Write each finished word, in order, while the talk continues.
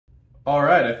All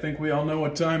right, I think we all know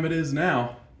what time it is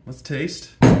now. Let's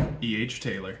taste E.H.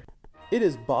 Taylor. It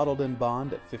is bottled in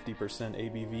bond at 50%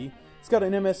 ABV. It's got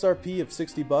an MSRP of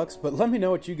 60 bucks, but let me know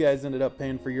what you guys ended up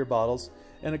paying for your bottles.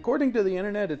 And according to the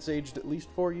internet, it's aged at least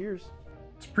 4 years.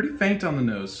 It's pretty faint on the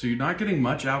nose, so you're not getting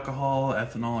much alcohol,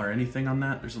 ethanol, or anything on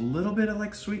that. There's a little bit of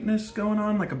like sweetness going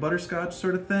on, like a butterscotch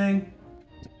sort of thing.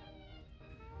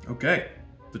 Okay,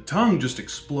 the tongue just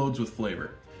explodes with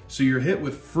flavor. So you're hit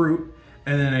with fruit,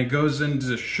 and then it goes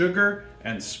into sugar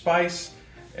and spice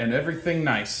and everything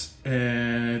nice.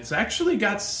 And it's actually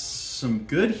got some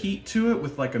good heat to it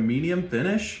with like a medium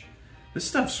finish. This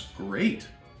stuff's great.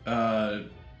 I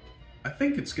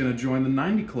think it's gonna join the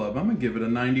 90 club. I'm gonna give it a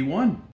 91.